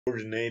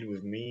coordinate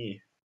with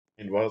me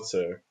and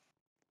Walter.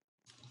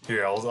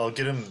 Here, I'll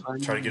get him.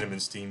 Try to get him in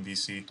Steam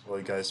VC while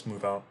you guys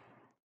move out.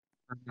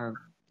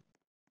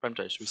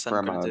 Francaises, should we send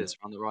Grenadiers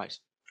around the right?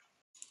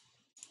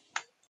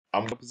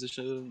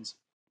 Positions.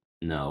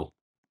 No.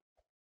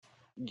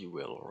 You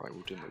will, alright,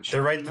 we'll do motion.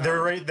 They're right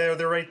there,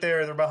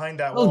 they're behind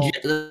that wall.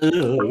 Get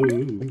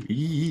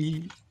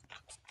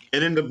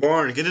in the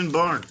barn, get in the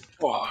barn.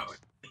 Oh.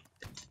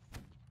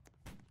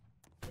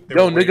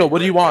 Yo, nigga, what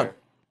do you want?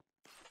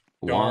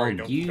 Don't worry,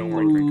 you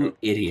Grinko.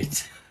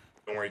 idiot.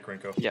 Don't worry,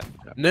 Grinko. Yeah.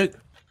 Nick.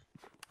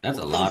 That's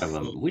a lot of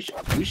them. We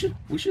should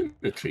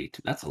retreat.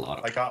 That's a lot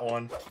of them. I got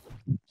one.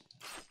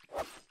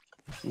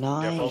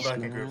 Nice. Yeah, fall back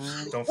in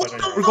groups. Don't fight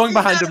anyone. We're going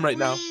behind him right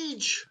now.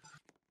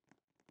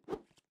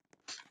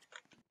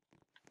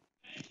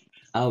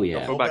 Oh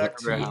yeah. Go back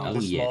to the Oh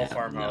small yeah.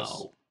 farmhouse.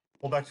 No.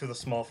 Pull back to the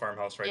small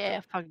farmhouse right Yeah,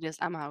 there. fuck this.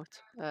 I'm out.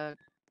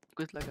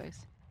 Good luck,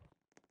 guys.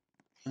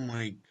 Oh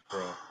my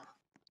Bro.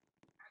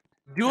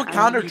 Do a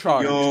counter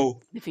charge. Yo,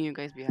 Leaving you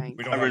guys behind.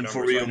 We don't have Aaron, numbers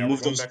for real, right now. move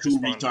We're going those back to two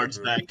spawn retards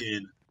group. back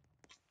in.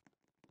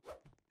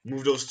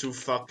 Move those two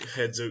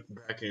fuckheads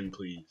back in,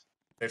 please.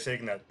 They've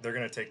taken that. They're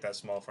gonna take that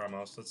small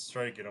farmhouse. Let's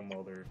try to get them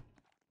while they're.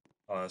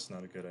 Oh, that's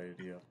not a good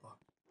idea. Fuck.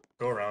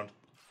 Go around.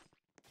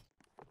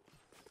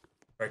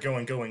 Alright, go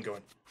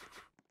in.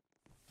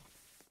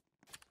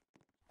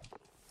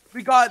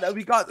 We got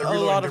They're a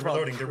lot of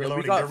reloading. They're them.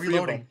 reloading. We got They're three of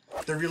reloading.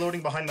 them. They're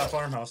reloading behind that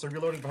farmhouse.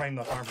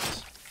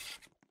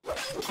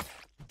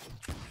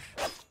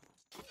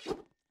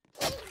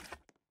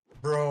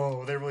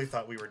 Bro, they really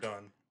thought we were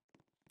done.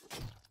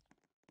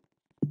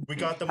 We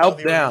got them while Help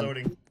they were down.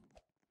 reloading.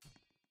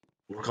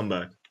 We'll come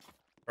back.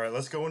 Alright,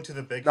 let's go into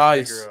the bigger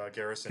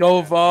garrison. Go,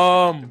 and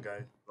Vom. them guy.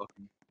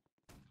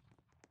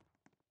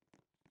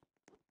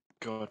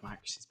 God, my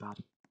accuracy's bad.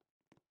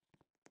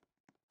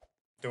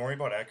 Don't worry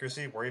about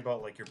accuracy. Worry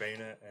about like your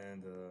bayonet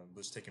and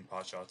just taking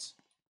pot shots.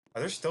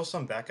 Are there still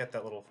some back at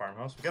that little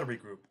farmhouse? We gotta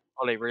regroup.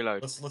 Ollie,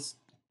 reload. Let's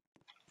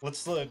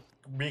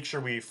make sure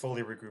we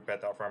fully regroup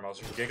at that farmhouse.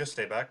 Giga,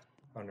 stay back.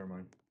 Oh, never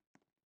mind.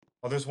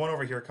 Oh, there's one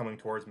over here coming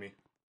towards me.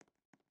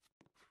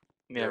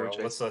 Yeah, Here,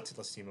 we're let's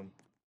team them.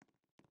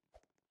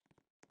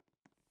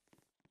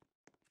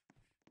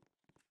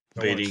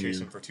 Don't want to Baiting chase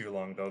you. him for too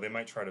long though. They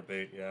might try to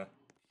bait. Yeah.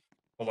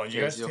 Hold on.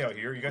 You guys stay out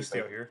here. Stay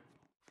out here.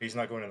 He's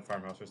not going in the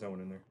farmhouse. There's no one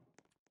in there.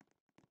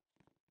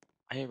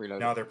 I hear reload.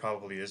 Now there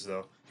probably is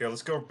though. Here,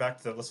 let's go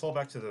back to. Let's fall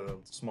back to the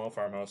small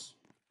farmhouse.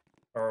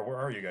 Or where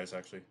are you guys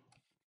actually?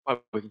 Oh,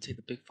 we can take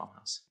the big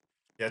farmhouse.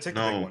 Yeah, take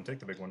the big one. Take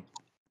the big one.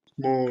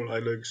 Small, I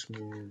like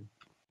small.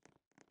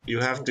 You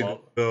have to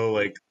go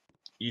like,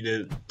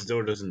 this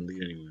door doesn't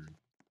lead anywhere.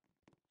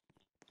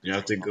 You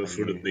have to go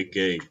through the big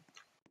gate.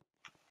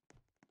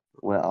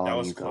 Where That are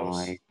was you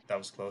close. guys? That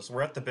was close.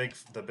 We're at the big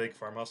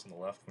farmhouse on the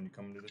left when you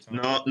come into the town.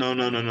 No.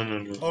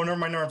 Oh, never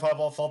mind.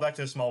 Fall back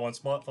to the small one.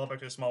 Fall back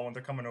to the small one.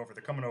 They're coming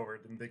over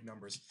in big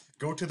numbers.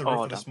 Go to the roof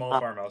of the small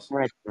farmhouse.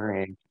 Red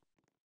brig.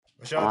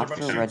 Watch out, they're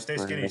about to shoot. Stay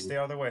skinny. Stay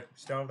out of their way.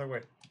 Stay out of their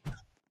way.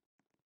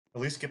 At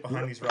least get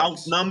behind these rocks.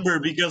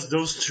 Outnumbered because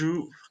those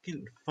two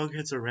fucking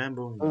fuckheads are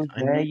Rambo. Oh,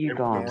 there you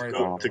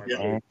go.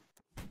 Together.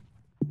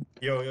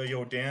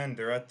 Yo, Dan.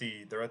 They're at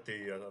the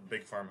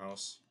big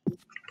farmhouse.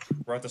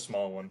 We're at the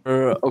small one.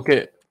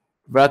 Okay.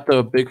 We're at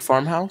the big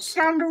farmhouse?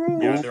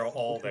 Yeah, they're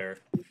all there.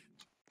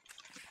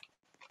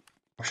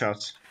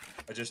 Shots.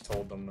 I just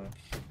told them that.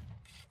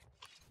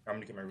 I'm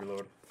gonna get my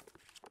reload.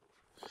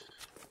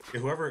 Yeah,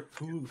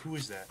 who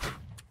is that?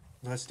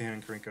 That's Dan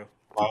and Karinko.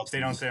 Stay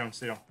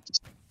down.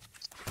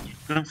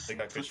 They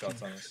got good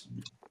shots on us.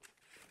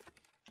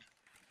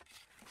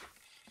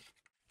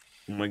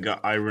 Oh my god,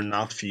 Iron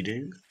not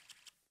feeding?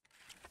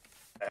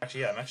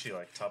 Actually, yeah, I'm actually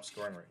like top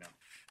scoring right now.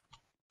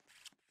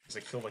 Cause I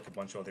killed like a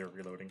bunch while they were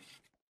reloading.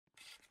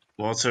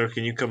 Walter,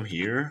 can you come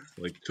here?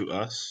 Like, to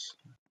us?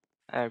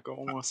 I've got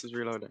one else is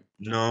reloading.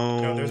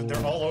 No. No,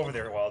 they're all over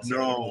there, Wild. No.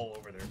 They're all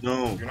over there.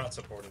 No. You're not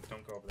supportive.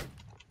 Don't go over there.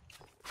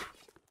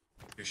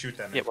 You shoot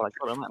them. Yeah, well, I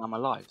got them and I'm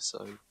alive,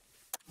 so...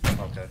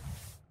 Okay.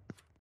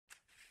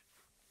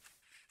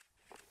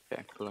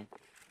 Yeah, cool.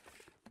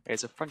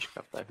 There's a French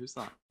cup there. Who's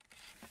that?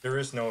 There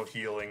is no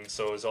healing,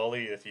 so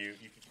Zolly, if you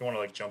want to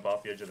like jump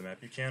off the edge of the map,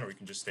 you can, or you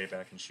can just stay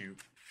back and shoot.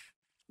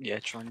 Yeah,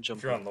 try and jump.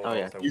 If you're on low oh,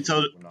 yeah. health, Can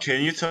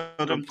you tell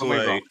them to Don't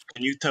worry like?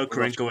 Can you tell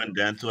Karinko and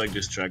Dan to like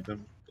distract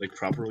them like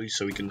properly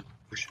so we can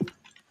push?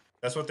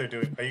 That's what they're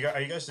doing. Are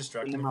you guys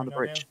distracting them around right the now,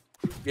 bridge.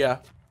 Dan? Yeah.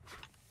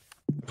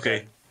 Okay.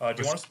 Do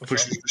you want us to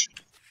push up? Push.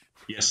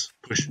 Yes,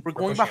 push. We're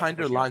going pushing behind up,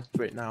 their pushing up. lines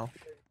right now.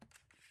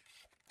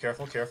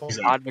 Careful.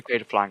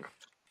 Advocate a flank.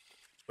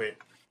 Wait.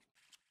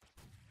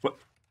 What?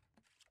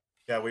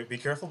 Yeah, wait. Be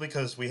careful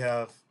because we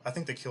have. I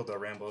think they killed our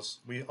Rambos.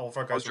 All of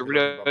our guys. Oh, were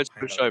reloading let's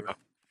behind push that over. roof.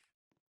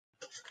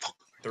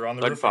 They're on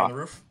the Don't roof. fire. On the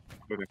roof.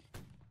 Okay.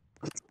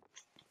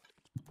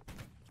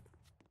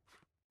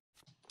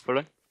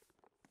 Fully?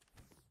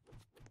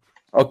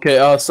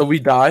 Okay, so we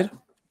died.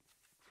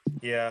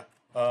 Yeah.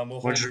 We'll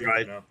hold Where's the your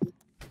roof right? now.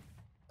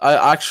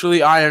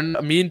 Actually, Iron,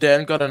 me and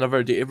Dan got another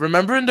idea.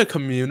 Remember in the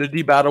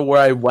community battle where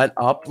I went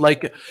up,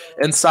 like,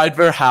 inside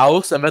their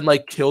house and then,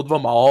 like, killed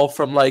them all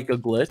from, like, a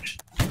glitch?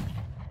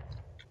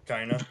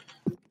 Kinda.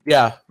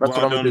 Yeah, that's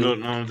what I'm gonna do.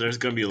 No, there's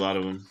gonna be a lot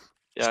of them.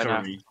 Yeah, Just I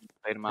cover know. me.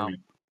 Played him Cover out. me.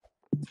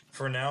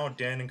 For now,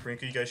 Dan and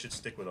Karinka, you guys should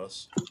stick with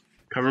us.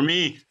 Cover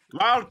me!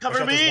 Wow,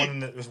 cover Actually,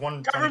 me! There's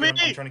one Cover trying to get him.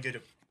 me! I'm trying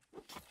to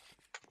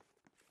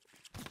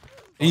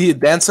get him.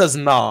 Dan says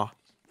nah.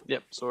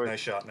 Yep, sorry. Nice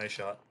shot. Nice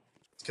shot.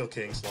 Let's kill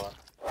King Slot.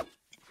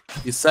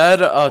 He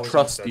said, Always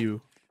trust said.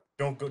 you.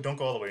 Don't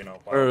go all the way now.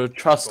 Or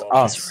trust Go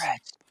all the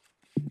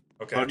way. us.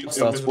 Okay. How do you Trust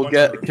do us. there's a We'll bunch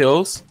get of-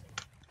 kills.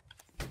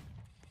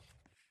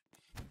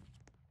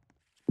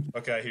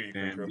 Okay, I hear you,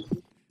 And-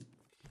 Karinka.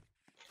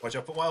 Watch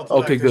out! Pull Okay,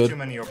 back. There's good. too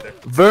many over there.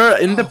 They're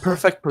in the Oh, fuck.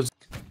 perfect position.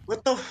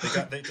 What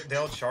the They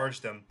all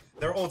charged them.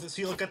 They're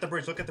see. Look at the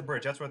bridge. Look at the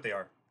bridge. That's what they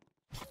are.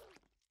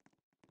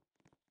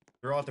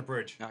 They're all at the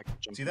bridge. Yeah, I can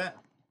jump. See that?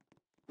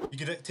 You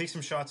can take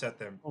some shots at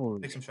them. Oh,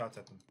 Take some shots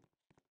at them.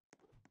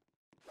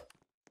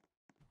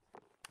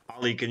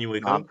 Ollie, can you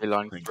wake I'll up? be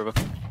lying Thank forever.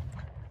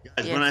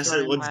 Guys, Yeah, when I said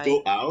sorry, let's my-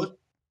 go out,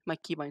 My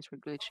keybinds were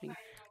glitching.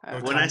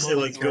 When I say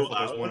let's go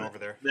there's out, one over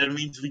there. that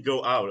means we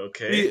go out,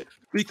 okay?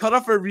 We cut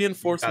off our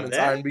reinforcements,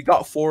 that? Iron. We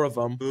got 4 of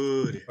them.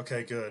 Good.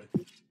 Okay, good.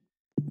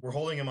 We're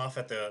holding him off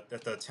at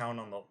the town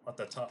on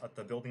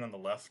the building on the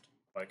left,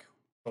 like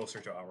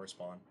closer to our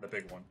spawn, the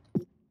big one.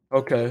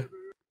 Okay.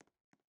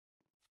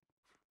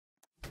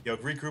 Yo,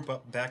 regroup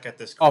up back at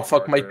this. Oh,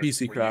 fuck, my courtyard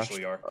PC where you crashed.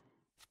 usually are.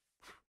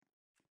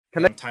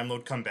 Can I- Time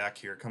load? Come back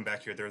here. Come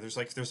back here. There's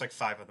like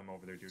 5 of them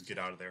over there, dude. Get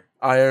out of there.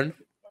 Iron.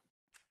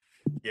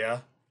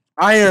 Yeah.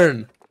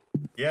 Iron!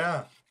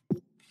 Yeah.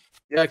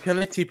 Yeah, can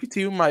I TP to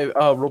you? My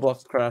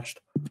Roblox crashed.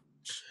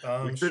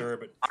 We could- Sure,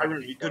 but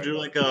Iron, you could do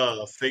like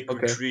a fake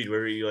Okay. retreat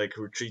where you like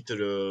retreat to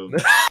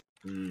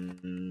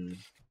the.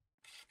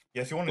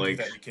 Yeah, if you want to do like-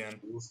 that, you can.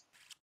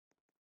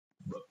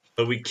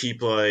 But we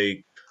keep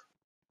like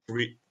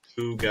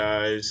 2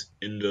 guys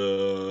in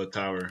the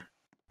tower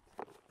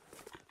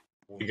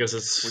because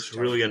it's Which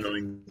tower? really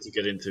annoying to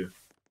get into.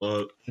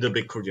 The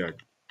big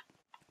courtyard.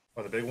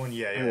 Oh, the big one.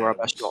 Yeah. We're our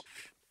best shot.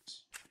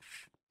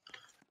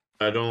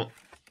 I don't.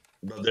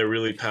 But they're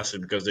really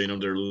passive because they know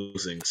they're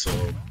losing, so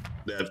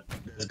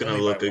that's gonna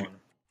Only look by good. one.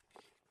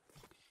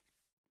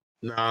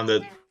 Nah,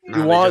 that. Do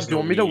you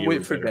want me to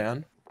wait for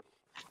Dan?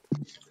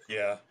 Dan?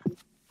 Yeah.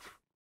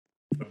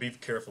 But be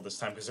careful this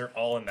time because they're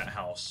all in that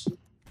house.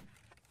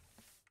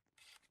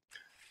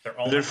 They're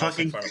all in They're the house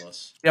in fucking- front of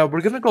us. Yeah,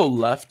 we're gonna go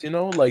left, you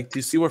know? Like, do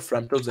you see where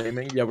Fremto's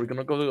aiming? Yeah, we're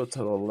gonna go to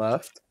the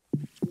left.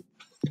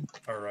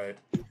 All right.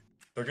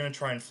 They're gonna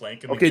try and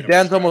flank him. and Okay, get him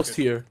Dan's almost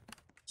distracted. here.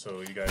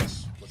 So you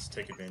guys, let's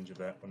take advantage of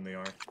that when they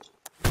are.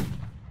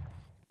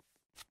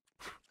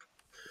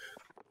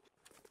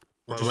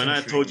 We're But just when in a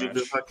I told you shooting to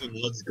match. fucking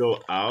let's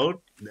go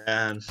out,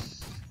 then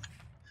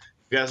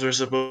you guys were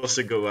supposed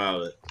to go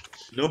out.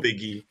 No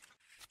biggie.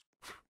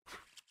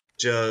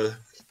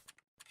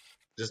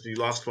 Just we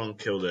lost 1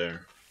 kill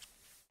there.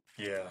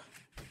 Yeah.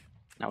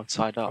 Now it's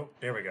tied up. Oh,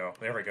 there we go.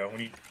 There we go.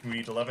 We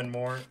need 11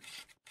 more.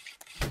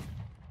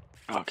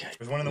 Okay.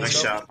 There's one in the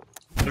Nice window.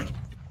 shot.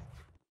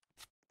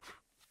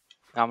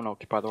 I'm gonna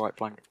occupy the right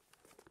flank.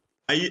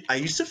 I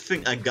used to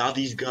think I got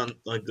these guns,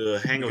 like the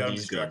hang You got of him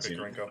these guns.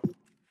 distracted, You know? Karinko.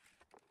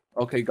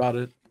 Okay, got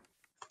it.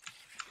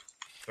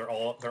 They're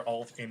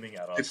all aiming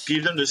at us.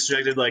 Keep them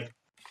distracted, like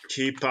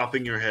keep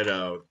popping your head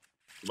out,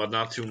 but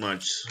not too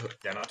much.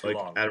 Yeah, not too Like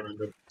long. at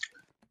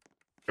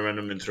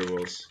random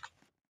intervals.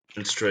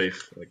 And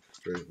strafe, like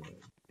strafe.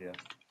 Yeah.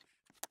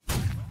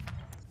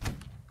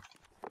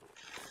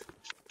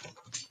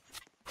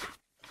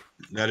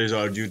 That is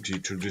our duty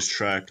to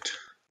distract.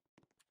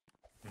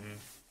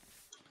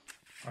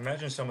 I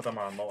imagine some of them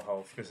are on low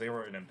health because they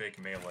were in a big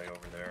melee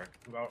over there.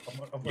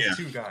 Almost Yeah.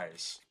 2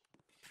 guys.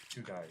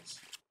 2 guys.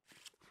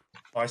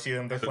 Oh, I see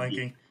them. They're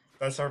flanking.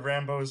 That's our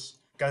Rambos.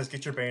 Guys,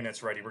 get your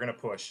bayonets ready. We're gonna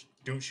push.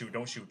 Don't shoot.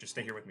 Don't shoot. Just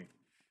stay here with me.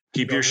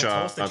 Keep Yo, your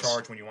tell us shots. to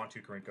charge when you want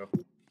to, Karinko.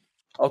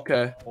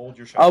 Okay. Hold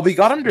your shots. Oh, we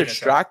got them Bayonets out.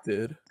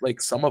 distracted.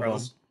 Like, some of Alright, them.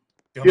 let's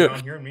come Here.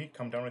 down here with me.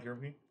 Come down with here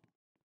with me.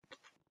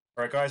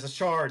 Alright, guys, let's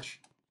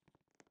charge.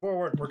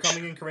 Forward. We're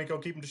coming in,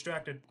 Karinko. Keep them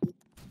distracted.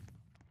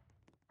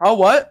 Oh,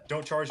 what?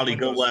 Don't charge the Ollie,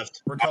 go windows.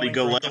 left. We're Ollie, coming,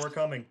 go Karinko. left. We're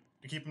coming.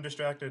 To keep them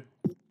distracted.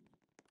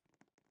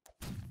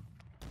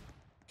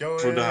 Go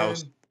For in. the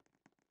house.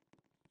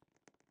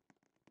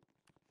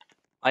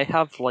 I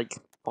have like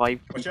 5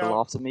 Watch people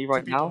out. after me 2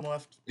 right people now.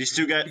 left. These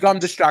 2 guys. We got 'em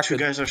 2 distracted.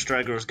 guys are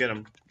stragglers. Get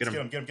them. Get Let's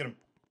them. get him. Get him.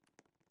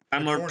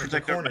 Time They're Lord, cornered,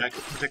 protect they're our back.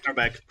 Protect our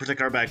back.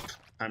 Protect our back.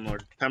 Time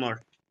Lord. Time Lord.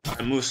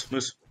 Moose.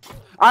 Moose.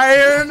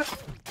 Iron!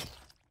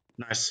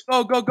 Nice.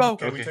 Go, go, go.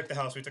 Okay, we Okay. took the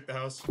house. We took the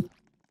house.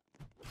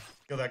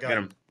 Kill that guy. Get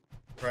him.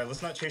 Alright,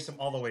 let's not chase him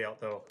all the way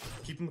out, though.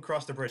 Keep him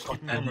across the bridge.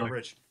 Keep him from the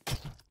bridge.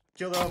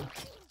 Kill them.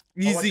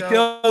 Easy watch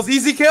out. kills,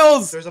 easy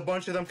kills! There's a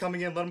bunch of them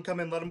coming in. Let them come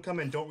in. Let them come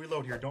in. Don't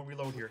reload here. Don't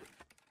reload here.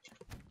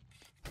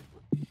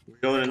 We're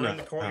going We're in in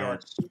the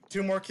courtyard.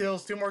 2 more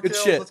kills. 2 more Good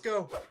kills. shit. Let's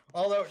go.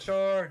 All out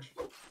charge.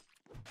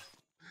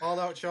 All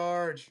out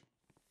charge.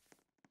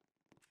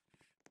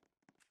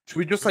 Should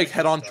we just like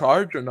head on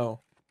charge or no?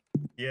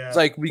 Yeah. It's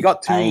like we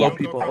got two low Don't go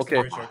people. across the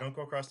Okay. bridge, though. Don't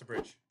go across the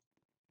bridge.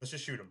 Let's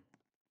just shoot him.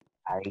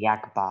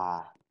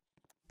 Ayakba.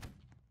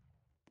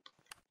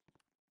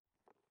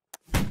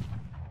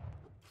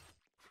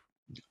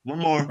 One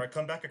more. Alright,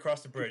 come back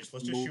across the bridge.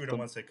 Let's just shoot him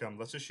once they come.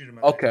 Let's just shoot him.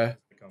 Okay. Once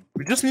they come.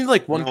 We just need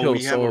like one No, kill.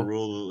 we have So a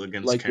rule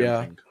against like,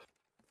 yeah. camping.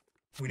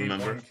 We need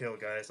Remember? one kill,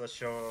 guys. Let's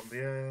show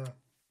them. Yeah.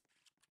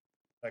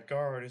 That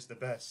guard is the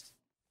best.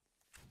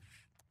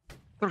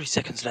 30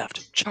 seconds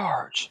left.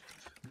 Charge.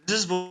 This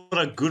is what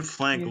a good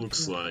flank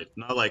looks like.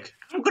 Not like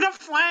I'm gonna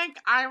flank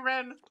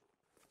Iron.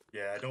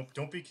 Yeah,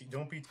 don't be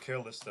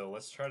careless though.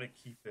 Let's try to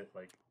keep it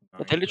like.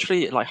 They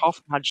literally like half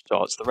of them had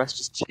shots. The rest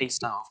just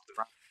chased out the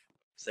round.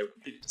 So they were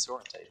completely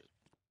disorientated.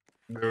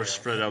 They were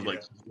spread out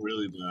like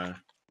really bad.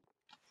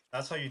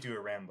 That's how you do a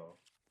Rambo.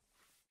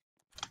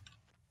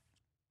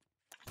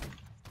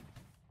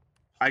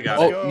 I got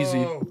Oh, it. Go!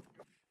 easy.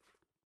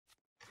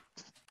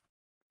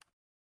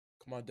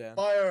 Come on, Dan.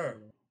 Fire!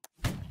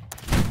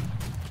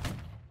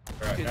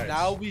 Alright, Okay, nice.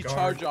 now we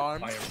Guard, charge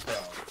arms. Iron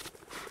down.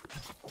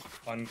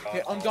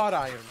 Okay, on God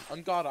Iron.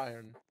 On God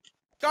Iron.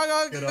 Go, go,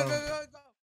 go, Get go, on. go, go, go.